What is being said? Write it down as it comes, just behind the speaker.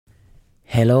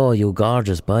Hello, you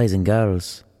gorgeous boys and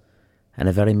girls, and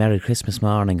a very Merry Christmas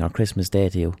morning or Christmas Day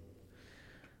to you.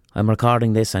 I'm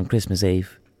recording this on Christmas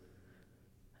Eve,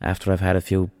 after I've had a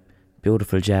few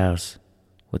beautiful jars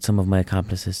with some of my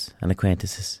accomplices and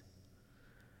acquaintances.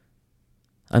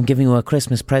 I'm giving you a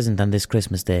Christmas present on this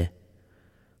Christmas Day.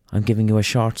 I'm giving you a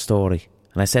short story,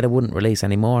 and I said I wouldn't release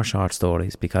any more short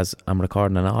stories because I'm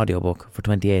recording an audiobook for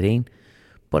 2018,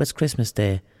 but it's Christmas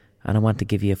Day and I want to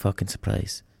give you a fucking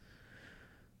surprise.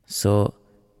 So,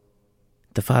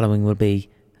 the following will be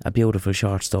a beautiful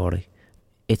short story.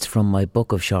 It's from my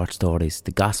book of short stories,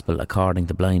 The Gospel According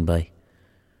to Blind Boy,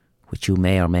 which you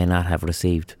may or may not have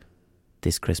received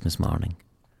this Christmas morning.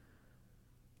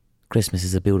 Christmas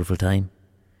is a beautiful time.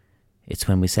 It's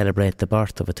when we celebrate the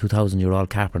birth of a 2,000-year-old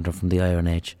carpenter from the Iron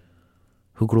Age,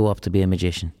 who grew up to be a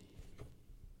magician.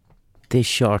 This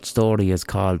short story is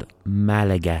called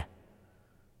Malaga,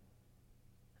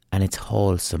 and it's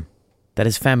wholesome. That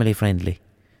is family friendly,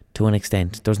 to an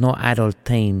extent. There's no adult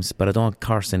themes, but I don't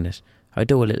curse in it. I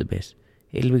do a little bit.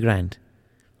 It'll be grand.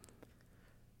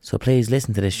 So please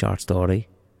listen to this short story.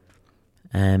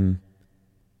 Leave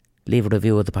a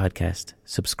review of the podcast.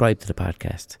 Subscribe to the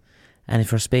podcast. And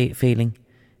if you're feeling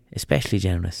especially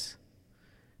generous,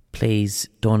 please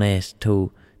donate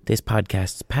to this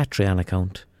podcast's Patreon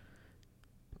account,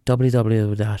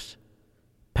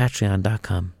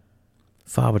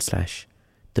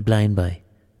 www.patreon.com/The Blind Boy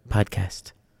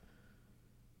Podcast.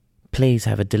 Please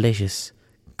have a delicious,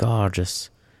 gorgeous,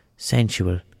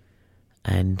 sensual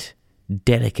and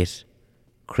delicate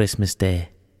Christmas Day,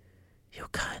 you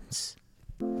cunts.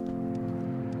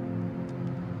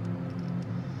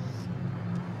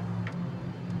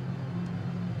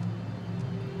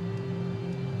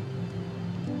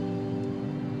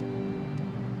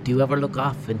 Do you ever look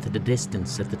off into the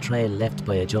distance at the trail left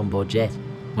by a jumbo jet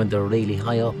when they're really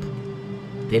high up?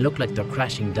 They look like they're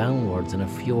crashing downwards in a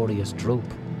furious droop,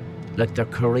 like they're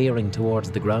careering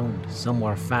towards the ground,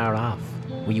 somewhere far off,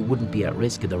 where you wouldn't be at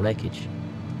risk of the wreckage.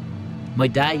 My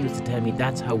dad used to tell me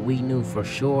that's how we knew for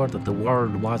sure that the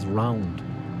world was round,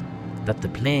 that the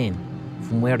plane,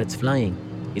 from where it's flying,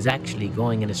 is actually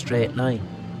going in a straight line.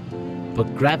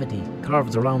 But gravity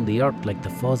curves around the earth like the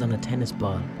fuzz on a tennis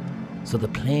ball, so the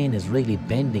plane is really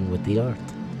bending with the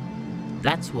earth.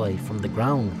 That's why from the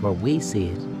ground where we see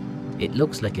it, it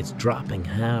looks like it's dropping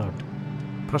hard.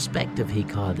 Perspective, he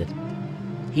called it.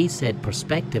 He said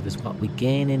perspective is what we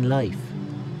gain in life,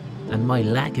 and my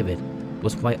lack of it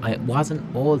was why I wasn't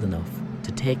old enough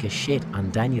to take a shit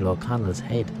on Daniel O'Connell's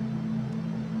head.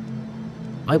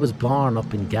 I was born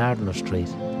up in Gardiner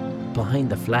Street,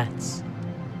 behind the flats.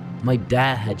 My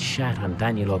dad had shat on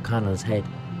Daniel O'Connell's head.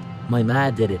 My ma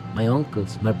did it, my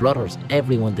uncles, my brothers,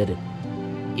 everyone did it.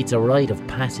 It's a rite of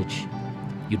passage.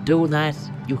 You do that,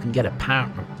 you can get a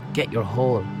partner, get your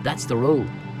hole. That's the rule.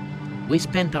 We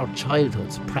spent our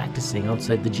childhoods practicing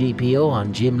outside the GPO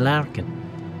on Jim Larkin.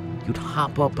 You'd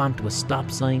hop up onto a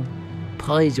stop sign,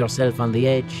 poise yourself on the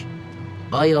edge,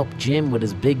 eye up Jim with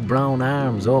his big brown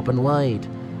arms open wide,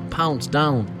 pounce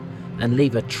down, and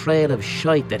leave a trail of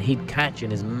shite that he'd catch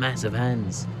in his massive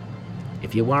hands.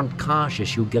 If you weren't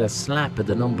cautious, you'd get a slap at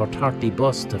the number 30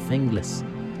 bus to Finglas.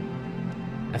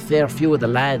 A fair few of the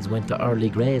lads went to early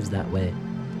graves that way.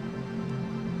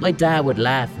 My dad would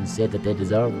laugh and say that they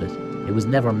deserved it. It was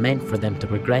never meant for them to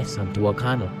progress onto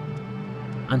O'Connell.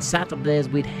 On Saturdays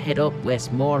we'd head up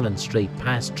Westmoreland Street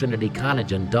past Trinity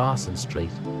College and Dawson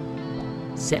Street.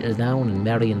 Settle down in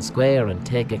Merrion Square and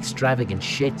take extravagant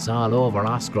shits all over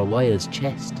Oscar Wilde's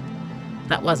chest.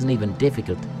 That wasn't even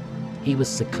difficult. He was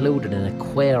secluded in a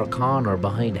queer corner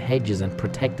behind hedges and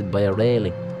protected by a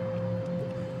railing.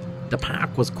 The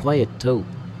park was quiet too,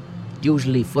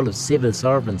 usually full of civil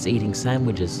servants eating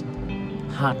sandwiches.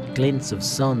 Hot glints of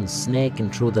sun snaking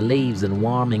through the leaves and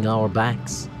warming our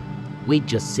backs. We'd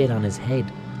just sit on his head,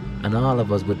 and all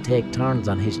of us would take turns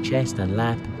on his chest and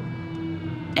lap.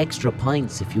 Extra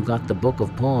pints if you got the book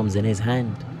of poems in his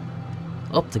hand.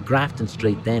 Up to Grafton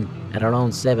Street then, at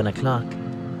around 7 o'clock.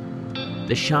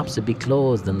 The shops would be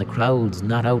closed and the crowds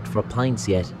not out for pints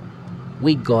yet.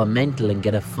 We'd go mental and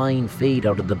get a fine feed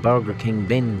out of the Burger King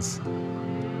bins.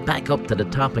 Back up to the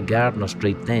top of Gardiner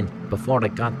Street then, before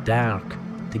it got dark,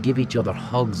 to give each other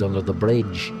hugs under the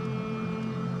bridge.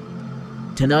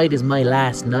 Tonight is my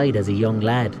last night as a young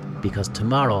lad, because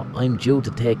tomorrow I'm due to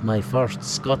take my first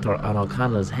scutter on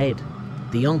O'Connell's head.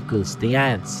 The uncles, the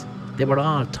aunts, they were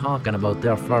all talking about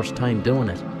their first time doing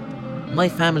it. My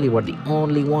family were the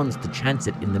only ones to chance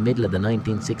it in the middle of the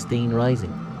 1916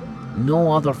 Rising.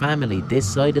 No other family this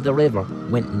side of the river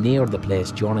went near the place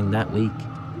during that week.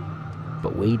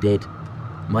 But we did.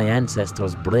 My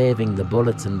ancestors braving the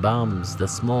bullets and bombs, the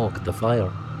smoke, the fire.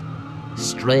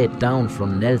 Straight down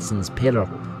from Nelson's pillar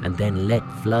and then let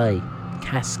fly,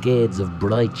 cascades of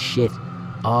bright shit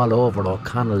all over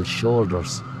O'Connell's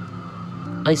shoulders.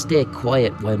 I stay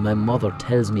quiet while my mother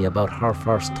tells me about her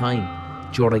first time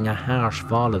during a harsh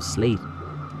fall of sleet.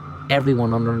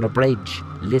 Everyone under the bridge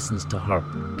listens to her,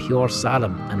 pure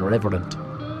solemn and reverent.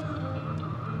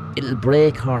 It'll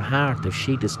break her heart if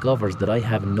she discovers that I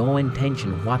have no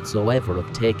intention whatsoever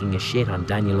of taking a shit on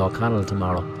Daniel O'Connell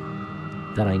tomorrow.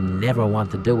 That I never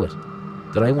want to do it.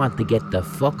 That I want to get the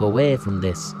fuck away from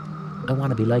this. I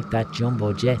want to be like that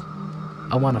jumbo jet.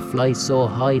 I want to fly so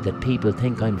high that people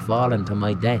think I'm falling to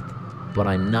my death. But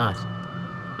I'm not.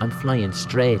 I'm flying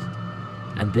straight.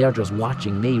 And they're just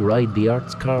watching me ride the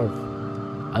Earth's curve.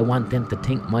 I want them to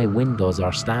think my windows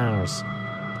are stars.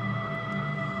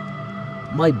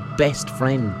 My best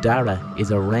friend Dara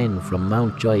is a wren from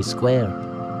Mountjoy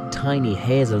Square. Tiny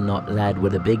hazelnut lad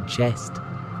with a big chest.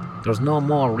 There's no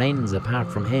more wrens apart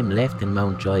from him left in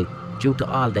Mountjoy due to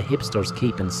all the hipsters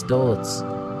keeping stoats.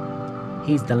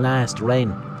 He's the last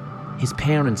wren. His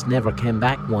parents never came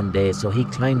back one day, so he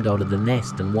climbed out of the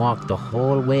nest and walked the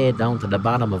whole way down to the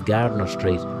bottom of Gardner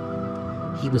Street.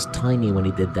 He was tiny when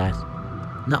he did that.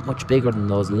 Not much bigger than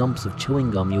those lumps of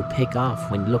chewing gum you pick off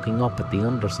when looking up at the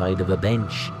underside of a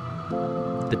bench.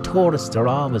 The tourists are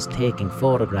always taking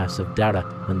photographs of Dara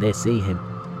when they see him,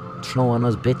 throwing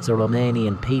us bits of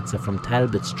Romanian pizza from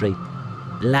Talbot Street,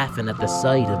 laughing at the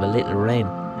sight of a little wren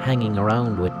hanging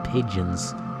around with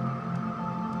pigeons.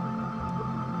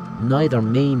 Neither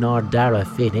me nor Dara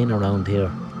fit in around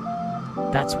here.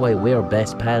 That's why we're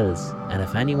best pals, and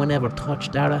if anyone ever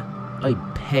touched Dara,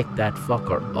 I'd peck that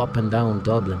fucker up and down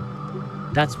Dublin.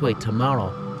 That's why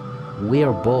tomorrow,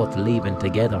 we're both leaving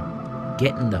together,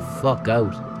 getting the fuck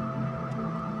out.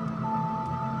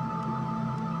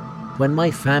 When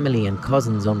my family and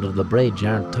cousins under the bridge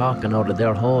aren't talking out of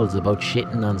their holes about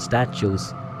shitting on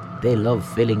statues, they love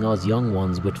filling us young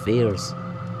ones with fears.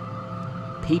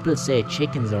 People say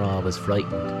chickens are always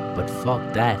frightened, but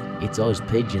fuck that, it's us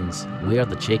pigeons, we're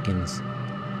the chickens.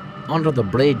 Under the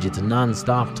bridge it's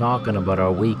non-stop talking about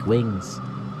our weak wings.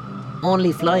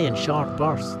 Only fly in short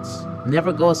bursts.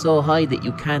 Never go so high that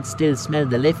you can't still smell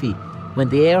the liffey. When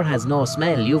the air has no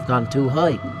smell, you've gone too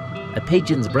high. A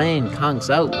pigeon's brain conks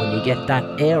out when you get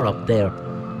that air up there.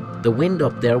 The wind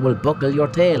up there will buckle your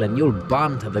tail and you'll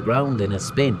bomb to the ground in a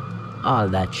spin. All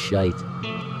that shite.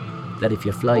 That if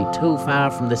you fly too far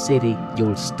from the city,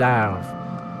 you'll starve.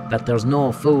 That there's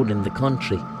no food in the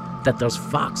country. That there's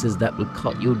foxes that will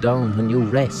cut you down when you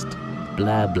rest.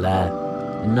 Blah blah.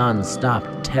 Non-stop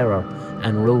terror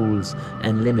and rules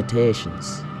and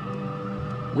limitations.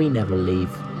 We never leave.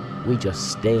 We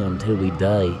just stay until we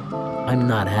die. I'm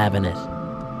not having it.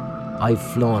 I've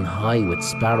flown high with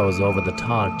sparrows over the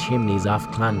tall chimneys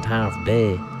off Clontarf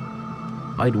Bay.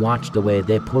 I'd watch the way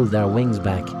they pull their wings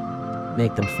back,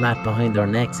 make them flat behind their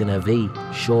necks in a V,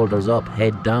 shoulders up,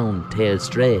 head down, tail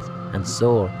straight, and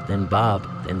soar, then bob,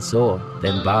 then soar,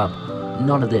 then bob.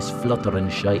 None of this fluttering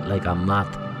shite like a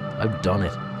moth. I've done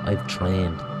it. I've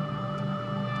trained.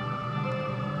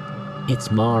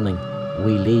 It's morning.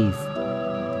 We leave.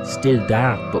 Still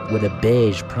dark, but with a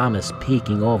beige promise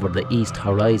peeking over the east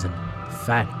horizon.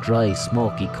 Fat, dry,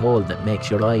 smoky cold that makes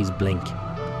your eyes blink.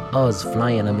 Us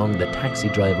flying among the taxi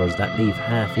drivers that leave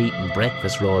half-eaten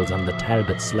breakfast rolls on the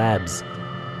Talbot slabs.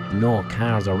 No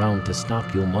cars around to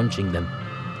stop you munching them.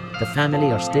 The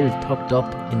family are still tucked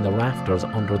up in the rafters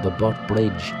under the Butt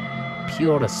Bridge,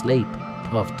 pure asleep,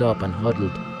 puffed up and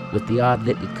huddled, with the odd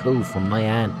little coo from my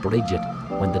Aunt Bridget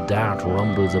when the dart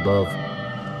rumbles above.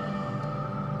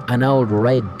 An old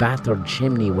red battered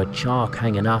chimney with chalk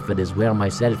hanging off it is where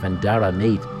myself and Dara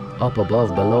meet, up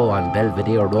above below on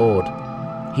Belvedere Road.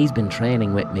 He's been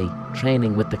training with me,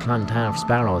 training with the Clontarf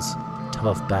sparrows.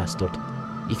 Tough bastard.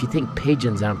 If you think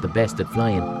pigeons aren't the best at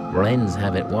flying, wrens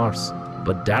have it worse.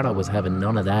 But Dara was having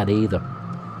none of that either.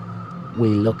 We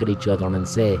look at each other and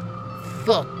say,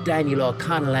 "Fuck Daniel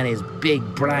O'Connell and his big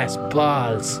brass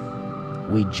balls."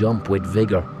 We jump with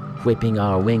vigour, whipping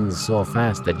our wings so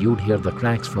fast that you'd hear the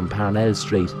cracks from Parnell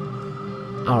Street.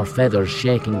 Our feathers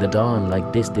shaking the dawn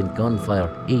like distant gunfire,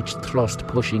 each thrust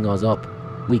pushing us up.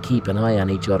 We keep an eye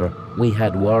on each other. We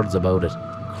had words about it.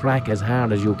 Crack as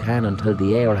hard as you can until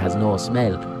the air has no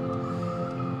smell.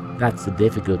 That's the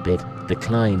difficult bit, the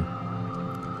climb.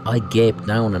 I gape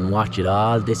down and watch it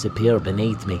all disappear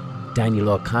beneath me. Daniel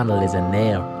O'Connell is a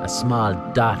nair, a small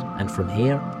dot, and from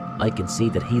here I can see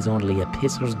that he's only a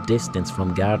pisser's distance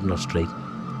from Gardner Street.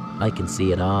 I can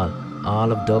see it all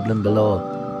of Dublin below.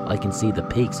 I can see the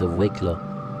peaks of Wicklow,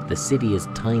 The city is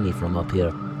tiny from up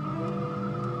here.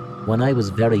 When I was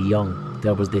very young,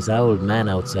 there was this old man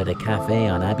outside a cafe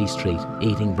on Abbey Street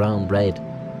eating brown bread.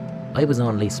 I was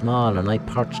only small and I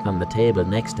perched on the table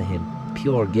next to him,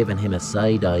 pure giving him a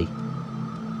side eye.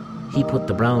 He put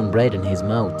the brown bread in his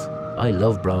mouth. I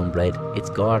love brown bread, it's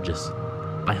gorgeous.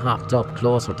 I hopped up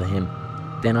closer to him,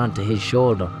 then onto his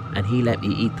shoulder, and he let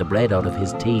me eat the bread out of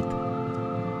his teeth.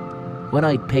 When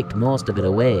I'd picked most of it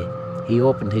away, he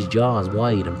opened his jaws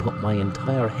wide and put my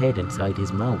entire head inside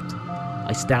his mouth.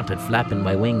 I started flapping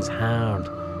my wings hard,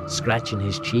 scratching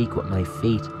his cheek with my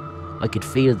feet. I could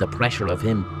feel the pressure of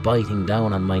him biting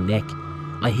down on my neck.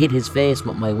 I hit his face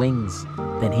with my wings,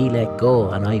 then he let go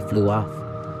and I flew off.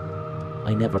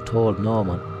 I never told no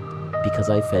one, because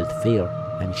I felt fear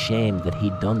and shame that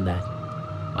he'd done that.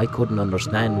 I couldn't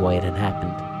understand why it had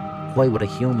happened. Why would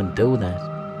a human do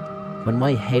that? When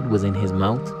my head was in his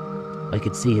mouth, I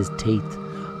could see his teeth,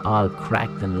 all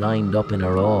cracked and lined up in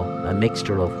a row, a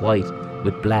mixture of white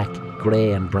with black,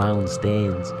 grey and brown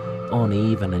stains,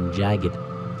 uneven and jagged.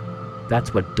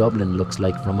 That's what Dublin looks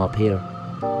like from up here.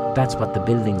 That's what the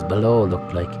buildings below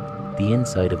looked like, the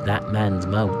inside of that man's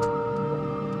mouth.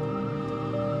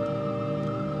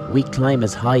 We climb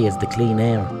as high as the clean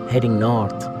air, heading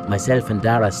north, myself and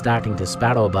Dara starting to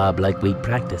sparrow bob like we'd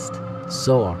practiced.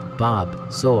 Soar, bob,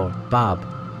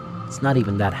 It's not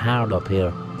even that hard up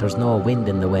here. There's no wind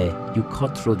in the way. You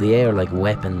cut through the air like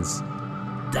weapons.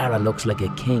 Dara looks like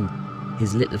a king,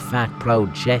 his little fat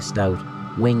proud chest out,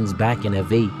 wings back in a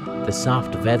V, the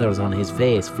soft feathers on his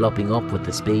face flopping up with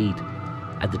the speed.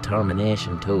 A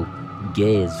determination too,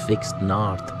 gaze fixed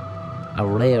north, a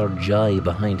rare joy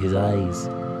behind his eyes.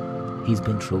 He's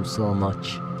been through so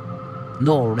much.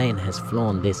 No wren has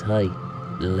flown this high.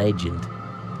 Legend.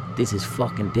 This is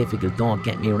fucking difficult, don't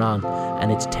get me wrong, and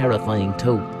it's terrifying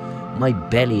too. My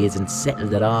belly isn't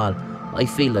settled at all. I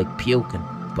feel like puking,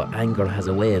 but anger has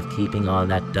a way of keeping all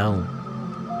that down.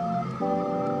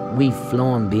 We've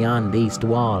flown beyond East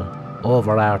Wall,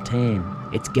 over Artane.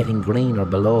 It's getting greener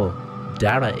below.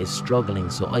 Dara is struggling,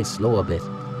 so I slow a bit.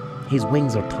 His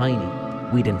wings are tiny.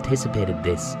 We'd anticipated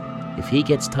this. If he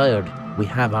gets tired, we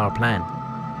have our plan.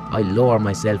 I lower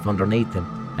myself underneath him,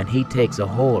 and he takes a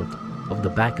hold of the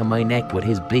back of my neck with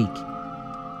his beak.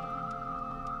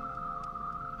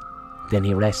 Then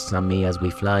he rests on me as we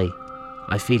fly.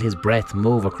 I feel his breath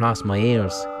move across my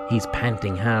ears. He's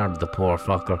panting hard, the poor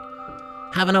fucker.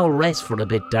 Have an old rest for a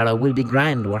bit, Dara. We'll be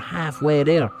grand. We're halfway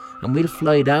there, and we'll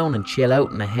fly down and chill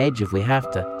out in a hedge if we have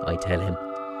to, I tell him.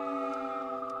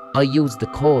 I use the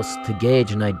coast to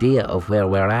gauge an idea of where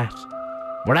we're at.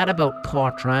 We're at about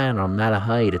Portrane or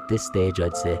Malahide at this stage,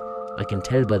 I'd say. I can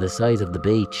tell by the size of the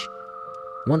beach.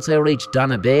 Once I reach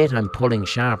Donabate, I'm pulling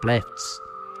sharp lefts.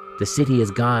 The city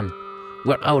is gone.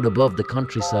 We're out above the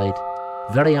countryside.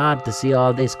 Very odd to see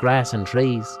all this grass and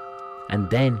trees. And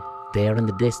then, there in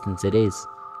the distance it is,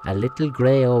 a little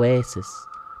grey oasis.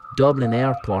 Dublin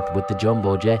Airport with the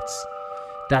jumbo jets.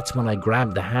 That's when I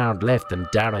grab the hard left and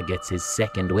Dara gets his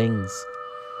second wings.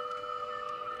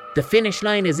 The finish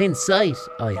line is in sight,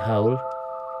 I howl.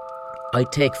 I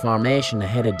take formation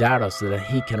ahead of Dara so that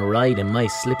he can ride in my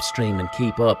slipstream and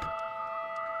keep up.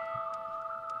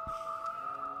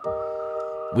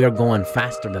 We're going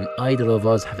faster than either of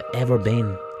us have ever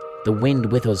been. The wind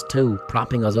with us too,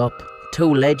 propping us up.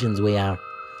 Two legends we are.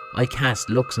 I cast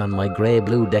looks on my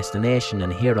grey-blue destination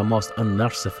and hear a most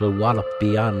unmerciful wallop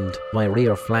beyond my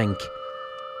rear flank.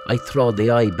 I throw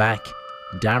the eye back.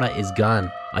 Dara is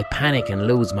gone. I panic and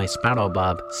lose my sparrow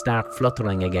bob, start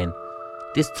fluttering again.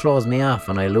 This throws me off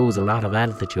and I lose a lot of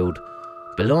altitude.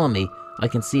 Below me, I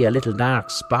can see a little dark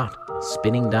spot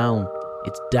spinning down.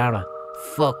 It's Dara.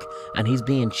 Fuck, and he's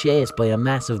being chased by a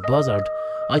massive buzzard.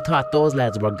 I thought those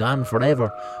lads were gone forever,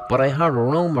 but I heard a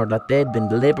rumour that they'd been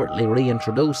deliberately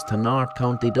reintroduced to North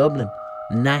County Dublin.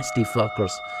 Nasty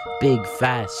fuckers, big,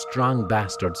 fast, strong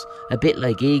bastards, a bit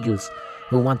like eagles,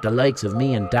 who want the likes of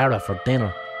me and Dara for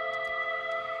dinner.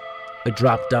 I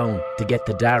drop down to get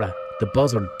to Dara. The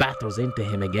buzzard batters into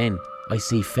him again. I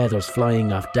see feathers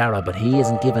flying off Dara, but he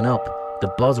isn't giving up. The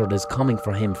buzzard is coming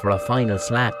for him for a final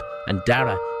slap, and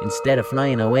Dara, instead of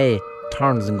flying away,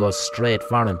 turns and goes straight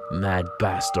for him. Mad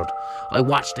bastard. I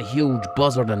watched the huge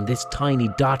buzzard and this tiny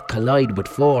dot collide with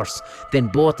force, then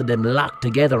both of them locked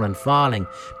together and falling.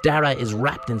 Dara is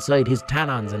wrapped inside his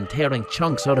talons and tearing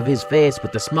chunks out of his face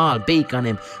with the small beak on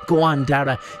him. Go on,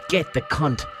 Dara, get the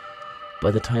cunt. By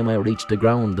the time I reached the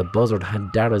ground, the buzzard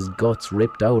had Dara's guts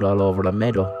ripped out all over the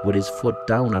meadow with his foot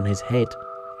down on his head.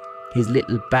 His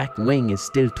little back wing is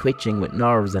still twitching with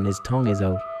nerves and his tongue is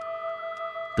out.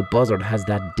 The buzzard has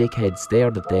that dickhead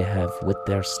stare that they have with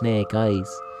their snake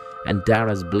eyes, and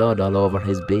Dara's blood all over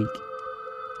his beak.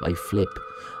 I flip.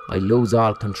 I lose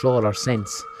all control or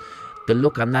sense. The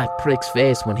look on that prick's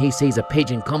face when he sees a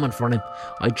pigeon coming for him.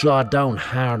 I draw down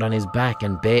hard on his back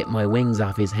and bait my wings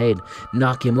off his head,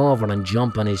 knock him over and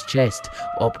jump on his chest.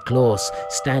 Up close,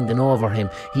 standing over him,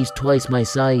 he's twice my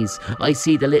size. I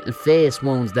see the little face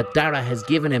wounds that Dara has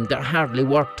given him. They're hardly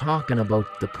worth talking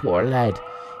about, the poor lad.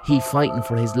 He fighting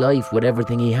for his life with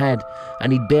everything he had,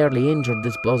 and he'd barely injured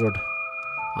this buzzard.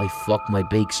 I fuck my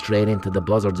beak straight into the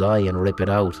buzzard's eye and rip it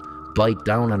out, bite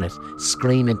down on it,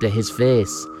 scream into his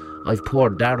face. I've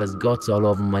poured Dara's guts all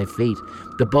over my feet.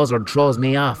 The buzzard throws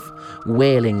me off,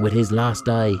 wailing with his lost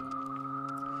eye.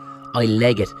 I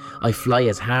leg it. I fly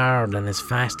as hard and as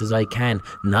fast as I can,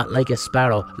 not like a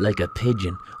sparrow, like a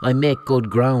pigeon. I make good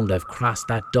ground. I've crossed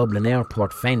that Dublin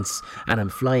airport fence and I'm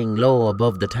flying low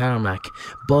above the tarmac.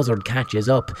 Buzzard catches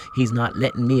up. He's not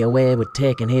letting me away with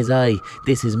taking his eye.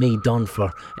 This is me done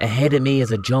for. Ahead of me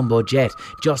is a jumbo jet,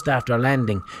 just after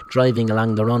landing, driving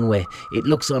along the runway. It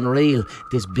looks unreal,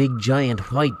 this big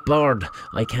giant white bird.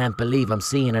 I can't believe I'm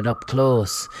seeing it up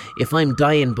close. If I'm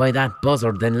dying by that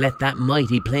buzzard, then let that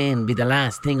mighty plane be the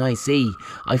last thing I see.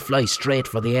 I fly straight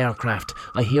for the aircraft.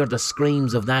 I hear the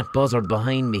screams of that buzzard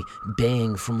behind me,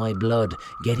 baying for my blood,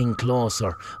 getting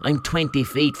closer. I'm 20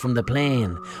 feet from the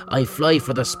plane. I fly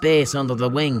for the space under the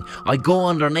wing. I go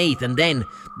underneath and then...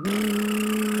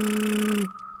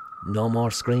 No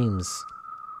more screams.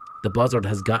 The buzzard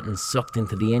has gotten sucked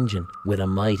into the engine with a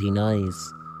mighty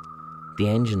noise. The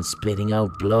engine spitting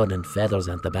out blood and feathers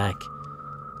at the back.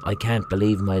 I can't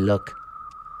believe my luck.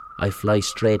 I fly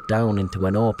straight down into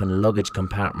an open luggage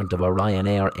compartment of a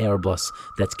Ryanair Airbus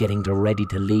that's getting ready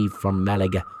to leave from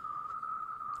Malaga.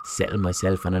 Settle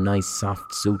myself in a nice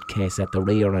soft suitcase at the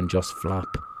rear and just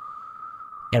flop.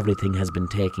 Everything has been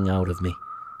taken out of me.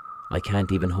 I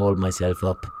can't even hold myself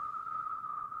up.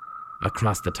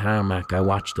 Across the tarmac I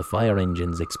watch the fire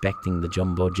engines expecting the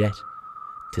jumbo jet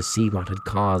to see what had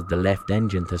caused the left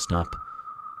engine to stop.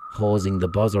 Hosing the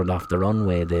buzzard off the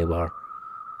runway they were.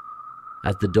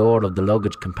 As the door of the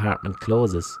luggage compartment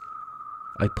closes,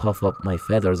 I puff up my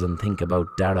feathers and think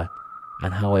about Dara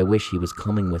and how I wish he was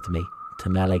coming with me to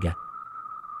Malaga.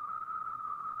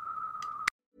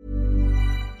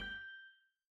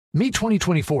 Meet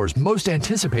 2024's most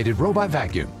anticipated robot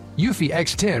vacuum, Eufy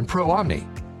X10 Pro Omni.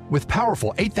 With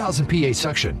powerful 8,000 PA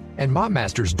suction and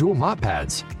MopMaster's dual mop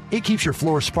pads, it keeps your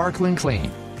floor sparkling clean.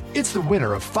 It's the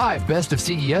winner of 5 Best of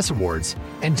CES awards,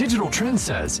 and Digital Trends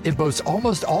says it boasts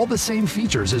almost all the same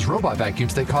features as robot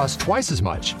vacuums that cost twice as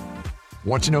much.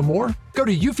 Want to know more? Go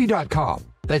to eufy.com,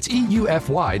 that's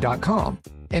EUFY.com,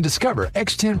 and discover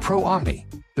X10 Pro Omni,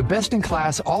 the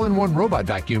best-in-class all-in-one robot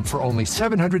vacuum for only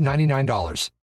 $799.